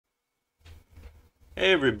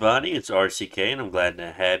Hey everybody, it's RCK, and I'm glad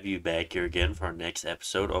to have you back here again for our next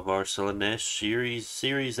episode of our Slaanesh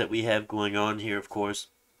series that we have going on here, of course.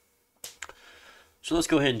 So let's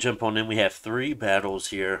go ahead and jump on in. We have three battles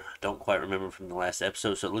here. Don't quite remember from the last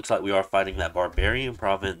episode, so it looks like we are fighting that barbarian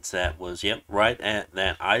province that was, yep, right at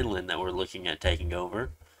that island that we're looking at taking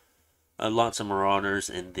over. Lots of marauders,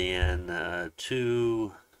 and then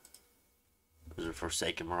two. Those are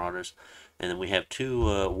Forsaken marauders. And then we have two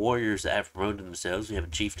warriors that have promoted themselves. We have a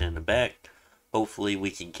chieftain in the back. Hopefully we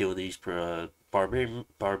can kill these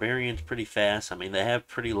barbarians pretty fast. I mean, they have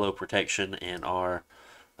pretty low protection, and our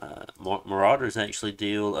marauders actually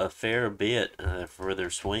deal a fair bit for their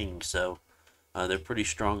swing, so they're pretty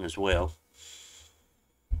strong as well.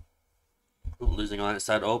 Ooh, losing on that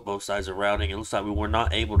side. Oh, both sides are routing. It looks like we were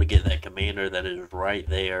not able to get that commander that is right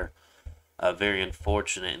there. Very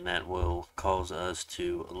unfortunate, and that will cause us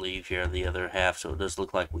to leave here the other half. So it does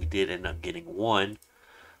look like we did end up getting one,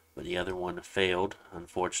 but the other one failed.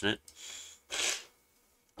 Unfortunate.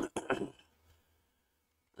 I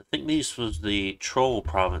think this was the troll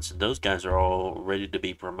province, and those guys are all ready to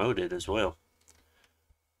be promoted as well.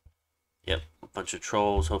 Yep, a bunch of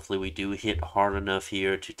trolls. Hopefully we do hit hard enough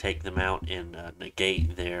here to take them out and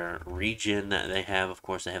negate their regen that they have. Of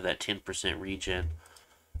course, they have that 10% regen.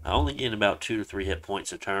 Only getting about 2 to 3 hit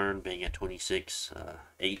points a turn, being at 26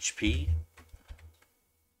 HP.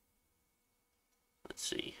 Let's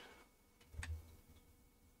see.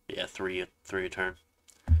 Yeah, three a turn.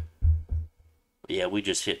 But yeah, we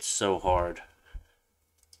just hit so hard.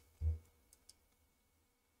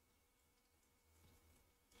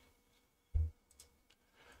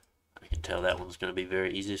 I can tell that one's going to be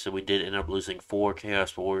very easy. So we did end up losing 4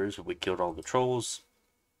 Chaos Warriors, and we killed all the trolls.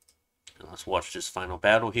 And let's watch this final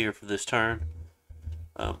battle here for this turn.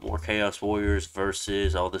 More Chaos Warriors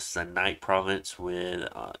versus, oh, this is a Knight Province with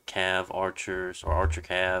Cav Archers, or Archer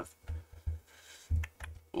Cav.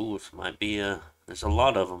 Ooh, this might be there's a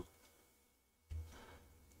lot of them.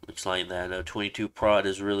 Looks like that 22 prod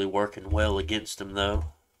is really working well against them, though.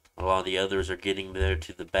 A lot of the others are getting there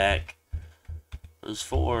to the back. Those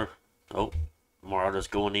 4. Oh, Marauder's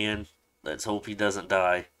going in. Let's hope he doesn't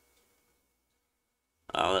die.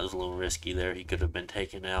 Oh, that was a little risky there. He could have been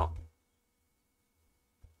taken out.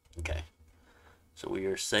 Okay. So we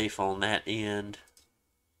are safe on that end.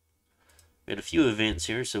 We had a few events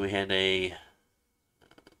here. So we had a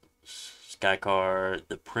Skycar,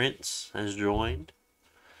 the Prince has joined.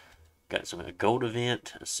 Got some a gold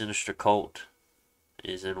event. A Sinister Cult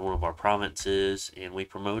is in one of our provinces, and we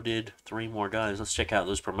promoted 3 more guys. Let's check out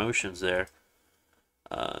those promotions there.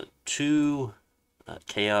 2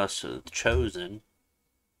 Chaos Chosen,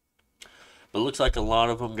 but it looks like a lot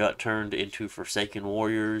of them got turned into Forsaken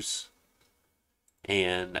Warriors,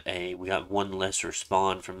 and we got 1 lesser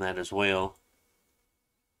spawn from that as well.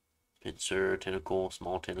 Pincer, Tentacle,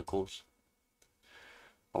 Small Tentacles.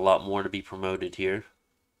 A lot more to be promoted here.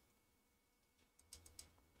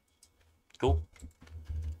 Cool.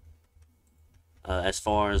 As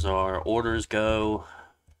far as our orders go,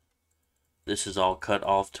 this is all cut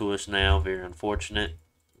off to us now. Very unfortunate.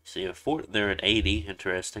 See a fort there at 80.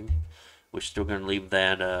 Interesting. We're still going to leave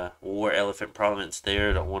that War Elephant province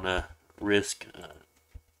there. Don't want to risk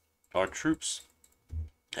our troops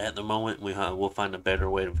at the moment. We'll find a better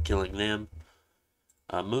way of killing them.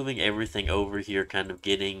 Moving everything over here, kind of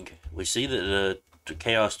getting. We see that the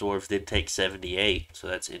Chaos Dwarves did take 78, so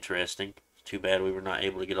that's interesting. Too bad we were not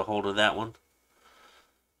able to get a hold of that one.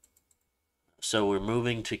 So we're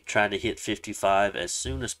moving to try to hit 55 as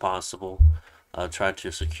soon as possible. Try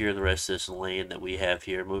to secure the rest of this land that we have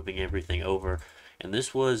here, moving everything over. And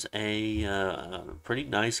this was a pretty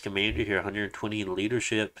nice commander here. 120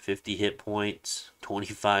 leadership, 50 hit points,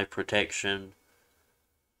 25 protection.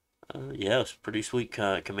 Yeah, it's a pretty sweet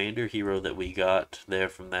commander hero that we got there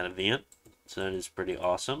from that event. So that is pretty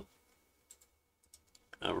awesome.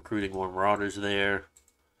 Recruiting more marauders there.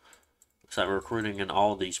 Looks like we're recruiting in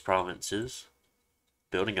all these provinces.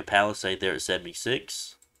 Building a palisade there at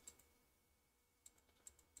 76.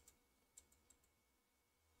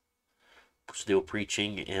 Still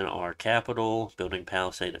preaching in our capital. Building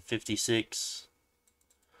palisade at 56.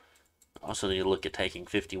 Also need to look at taking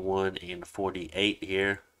 51 and 48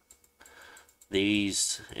 here.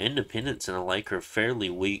 These independents in a lake are fairly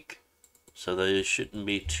weak, so they shouldn't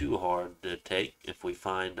be too hard to take if we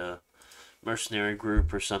find a mercenary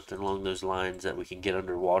group or something along those lines that we can get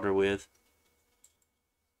underwater with.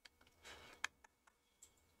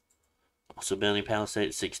 Also building palisade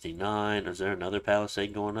at 69. Is there another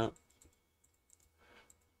palisade going up?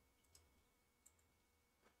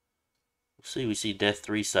 See, we see Death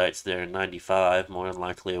 3 sites there in 95, more than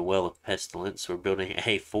likely a Well of Pestilence. We're building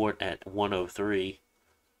a fort at 103.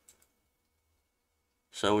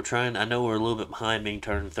 So we're trying, I know we're a little bit behind being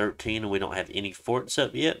turn 13 and we don't have any forts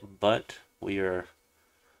up yet, but we are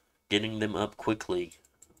getting them up quickly.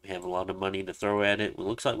 We have a lot of money to throw at it. It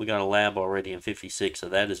looks like we got a lab already in 56, so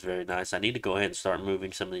that is very nice. I need to go ahead and start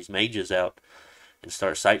moving some of these mages out and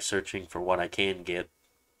start site searching for what I can get.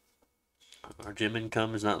 Our gem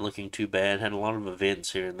income is not looking too bad. Had a lot of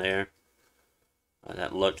events here and there.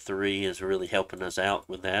 That luck 3 is really helping us out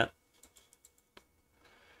with that.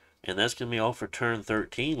 And that's going to be all for turn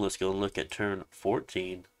 13. Let's go and look at turn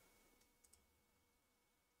 14.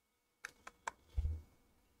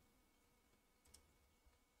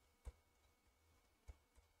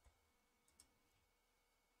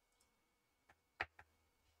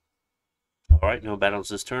 Alright, no battles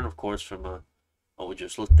this turn, of course, from what we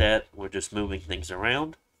just looked at. We're just moving things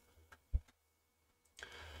around.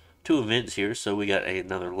 2 events here, so we got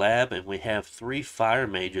another lab, and we have 3 fire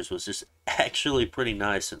mages, which is actually pretty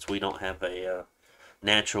nice since we don't have a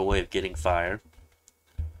natural way of getting fire.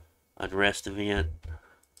 Unrest event.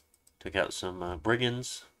 Took out some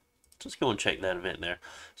brigands. Let's go and check that event there.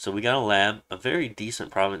 So we got a lab, a very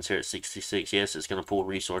decent province here at 66. Yes, it's going to pull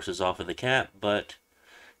resources off of the cap, but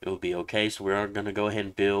it will be okay. So we are going to go ahead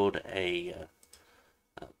and build a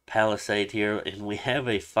palisade here, and we have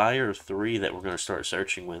a fire 3 that we're going to start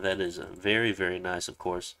searching with. That is very, very nice, of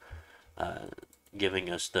course, giving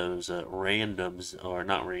us those randoms, or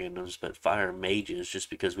not randoms, but fire mages, just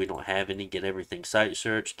because we don't have any. Get everything site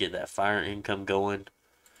searched, get that fire income going.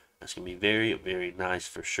 That's going to be very, very nice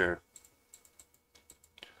for sure.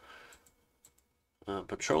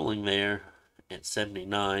 Patrolling there at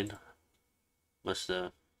 79. Must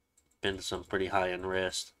have been some pretty high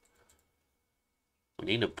unrest. We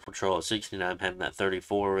need to patrol at 69, having that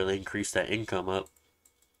 34 really increase that income up.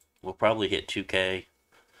 We'll probably hit 2K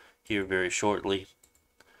here very shortly.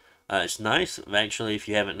 It's nice, actually, if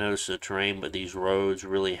you haven't noticed the terrain, but these roads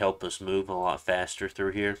really help us move a lot faster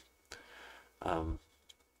through here.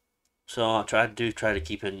 So I'll try to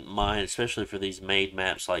keep in mind, especially for these made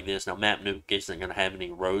maps like this. Now, Map Nuke isn't going to have any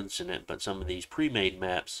roads in it, but some of these pre-made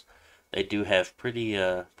maps, they do have pretty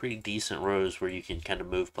decent roads where you can kind of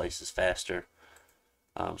move places faster.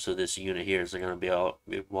 So this unit here is going to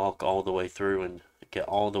walk all the way through and get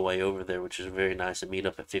all the way over there, which is very nice, and meet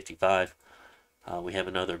up at 55. We have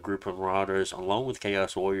another group of Marauders along with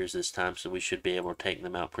Chaos Warriors this time, so we should be able to take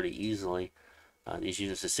them out pretty easily. These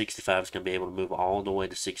units at 65 is going to be able to move all the way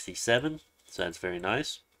to 67, so that's very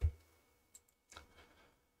nice.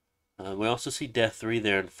 We also see Death 3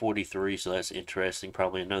 there in 43, so that's interesting.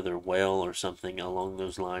 Probably another well or something along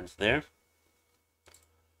those lines there.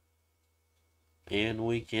 And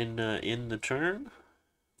we can end the turn.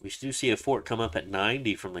 We do see a fort come up at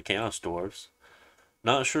 90 from the Chaos Dwarves.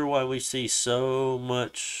 Not sure why we see so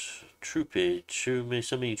much troopage,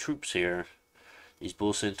 so many troops here. These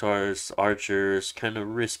Bull Centaurs, Archers, kind of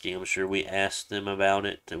risky. I'm sure we asked them about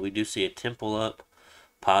it. We do see a temple up.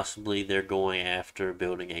 Possibly they're going after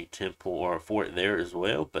building a temple or a fort there as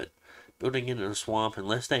well, but building it in a swamp,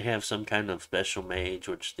 unless they have some kind of special mage,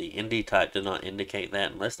 which the indie type did not indicate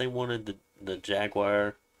that, unless they wanted the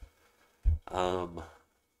Jaguar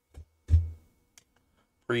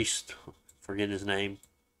priest, forget his name.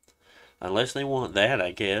 Unless they want that,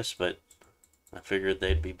 I guess, but I figured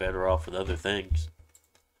they'd be better off with other things.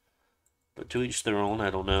 But to each their own,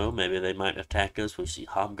 I don't know. Maybe they might attack us. We see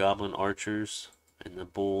Hobgoblin Archers and the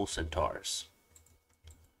Bull Centaurs.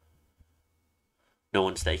 No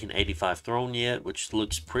one's taken 85 throne yet, which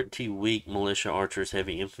looks pretty weak. Militia, Archers,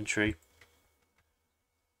 Heavy Infantry.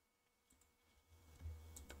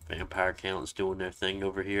 Vampire Count's doing their thing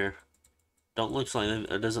over here.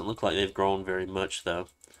 It doesn't look like they've grown very much, though.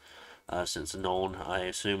 Since Nolan, I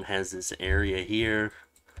assume, has this area here,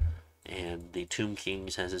 and the Tomb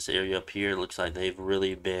Kings has this area up here. It looks like they've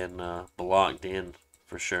really been blocked in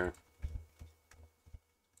for sure.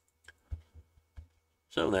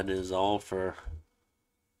 So that is all for...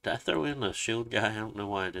 Did I throw in a shield guy? I don't know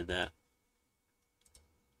why I did that.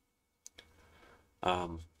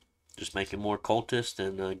 Just making more cultists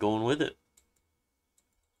and going with it.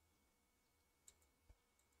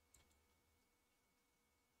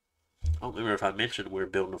 I don't remember if I mentioned we were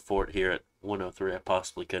building a fort here at 103. I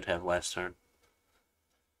possibly could have last turn.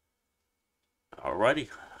 Alrighty,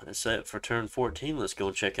 that's it for turn 14. Let's go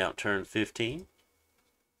and check out turn 15.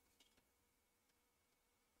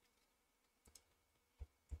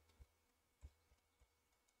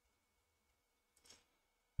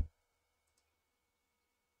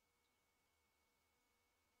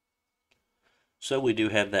 So we do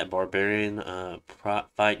have that barbarian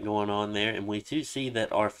fight going on there, and we do see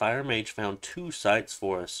that our fire mage found 2 sites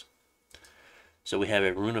for us. So we have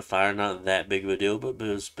a rune of fire, not that big of a deal, but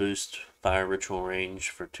does boost fire ritual range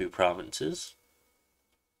for 2 provinces.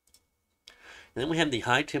 And then we have the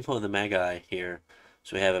high tempo of the magi here.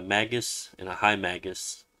 So we have a magus and a high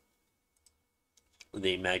magus.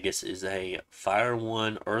 The magus is a fire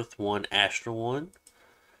 1, earth 1, astral 1.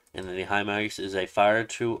 And then the high magus is a fire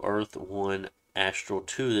 2, earth 1, astral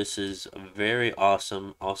 2. This is very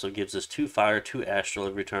awesome. Also gives us 2 fire, 2 astral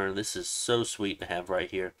every turn. This is so sweet to have right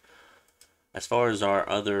here. As far as our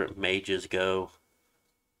other mages go,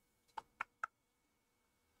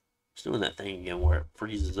 it's doing that thing again where it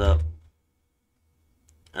freezes up.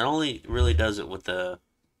 It only really does it with the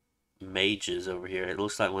mages over here. It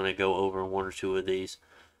looks like when I go over 1 or 2 of these.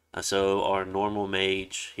 So our normal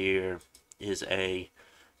mage here is a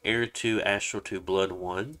air 2, astral 2, blood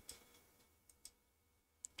 1.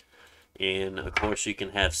 And of course you can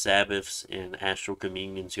have Sabbaths and astral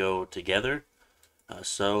communions go together.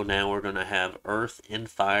 So now we're going to have earth and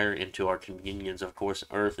fire into our communions. Of course,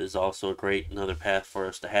 earth is also a great another path for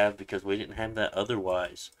us to have because we didn't have that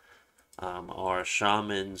otherwise. Our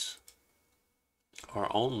shamans are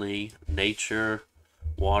only nature,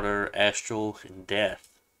 water, astral, and death.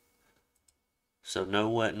 So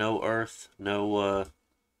no earth, no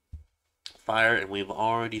fire, and we've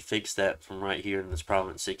already fixed that from right here in this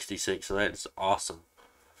province 66. So that's awesome.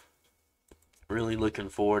 Really looking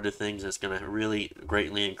forward to things that's going to really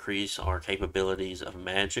greatly increase our capabilities of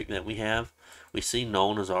magic that we have. We see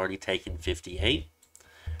Nuln has already taken 58.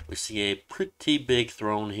 We see a pretty big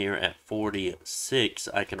throne here at 46.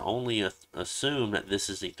 I can only assume that this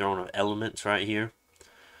is the throne of elements right here,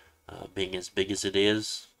 being as big as it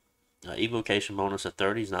is. Evocation bonus of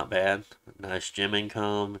 30 is not bad. Nice gem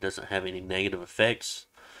income. Doesn't have any negative effects.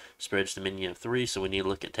 Spreads the minion of 3, so we need to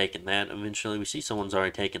look at taking that eventually. We see someone's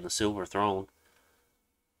already taken the silver throne.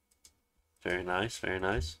 Very nice, very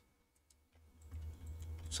nice.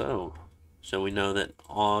 So we know that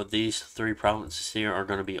all these 3 provinces here are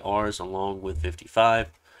going to be ours along with 55.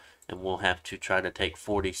 And we'll have to try to take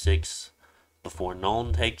 46 before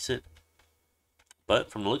Nuln takes it. But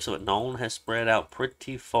from the looks of it, Nuln has spread out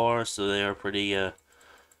pretty far, so they are pretty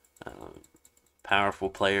powerful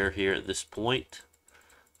player here at this point.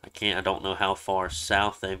 I don't know how far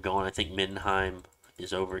south they've gone. I think Mindenheim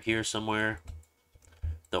is over here somewhere.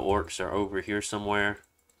 The orcs are over here somewhere.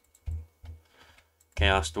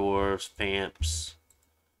 Chaos Dwarves, Vamps.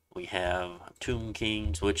 We have Tomb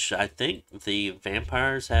Kings, which I think the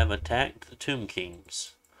vampires have attacked the Tomb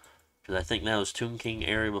Kings. Because I think that was Tomb King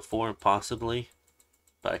area before, possibly.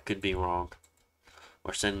 But I could be wrong.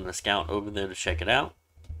 We're sending a scout over there to check it out.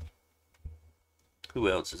 Who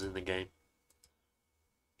else is in the game?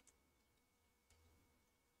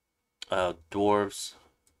 Dwarves.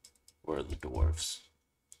 Where are the dwarves?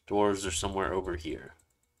 Dwarves are somewhere over here.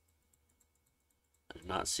 I do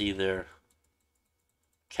not see their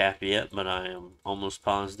cap yet, but I am almost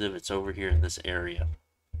positive it's over here in this area.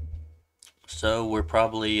 So we're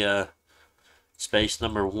probably space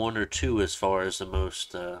number 1 or 2 as far as the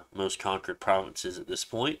most conquered provinces at this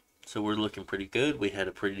point. So we're looking pretty good. We had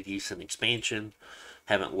a pretty decent expansion.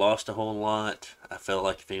 Haven't lost a whole lot. I felt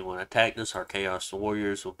like if anyone attacked us, our Chaos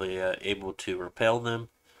Warriors will be able to repel them.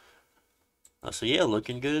 So yeah,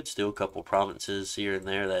 looking good. Still a couple provinces here and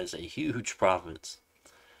there. That is a huge province.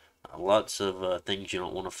 Lots of things you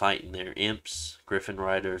don't want to fight in there. Imps, Griffin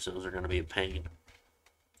Riders, those are going to be a pain.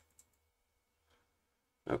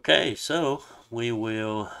 Okay, so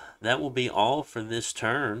that will be all for this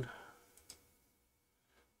turn.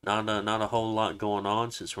 Not a whole lot going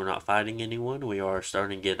on since we're not fighting anyone. We are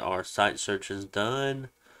starting to get our site searches done.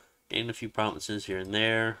 Gained a few provinces here and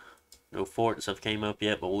there. No forts have came up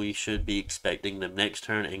yet, but we should be expecting them next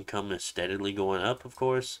turn. Income is steadily going up, of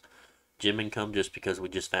course. Gem income just because we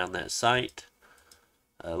just found that site.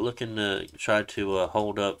 Looking to try to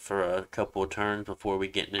hold up for a couple of turns before we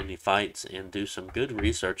get in any fights and do some good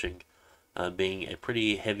researching. Being a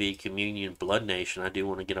pretty heavy communion blood nation, I do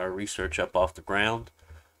want to get our research up off the ground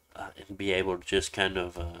and be able to just kind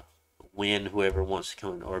of win whoever wants to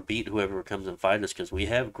come or beat whoever comes and fight us, because we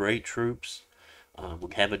have great troops.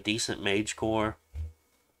 We have a decent mage corps.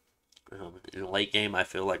 In the late game, I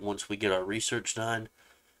feel like once we get our research done,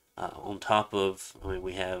 on top of,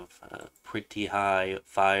 we have pretty high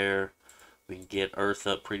fire. We can get earth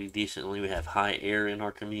up pretty decently. We have high air in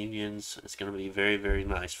our communions. It's going to be very, very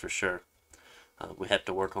nice for sure. We have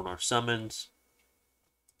to work on our summons.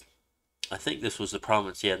 I think this was the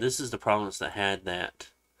province. Yeah, this is the province that had that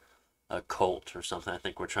cult or something. I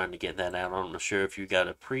think we're trying to get that out. I'm not sure if you got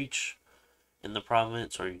to preach in the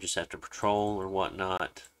province, or you just have to patrol or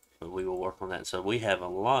whatnot. But we will work on that. So we have a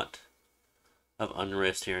lot of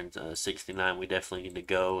unrest here in 69. We definitely need to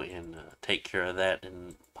go and take care of that,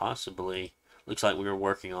 and possibly, looks like we're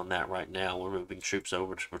working on that right now. We're moving troops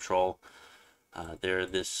over to patrol there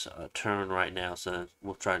this turn right now, so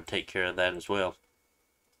we'll try and take care of that as well.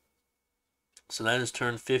 So that is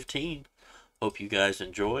turn 15. Hope you guys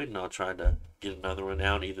enjoyed, and I'll try to get another one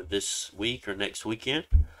out either this week or next weekend.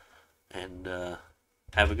 And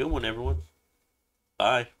have a good one, everyone.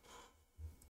 Bye.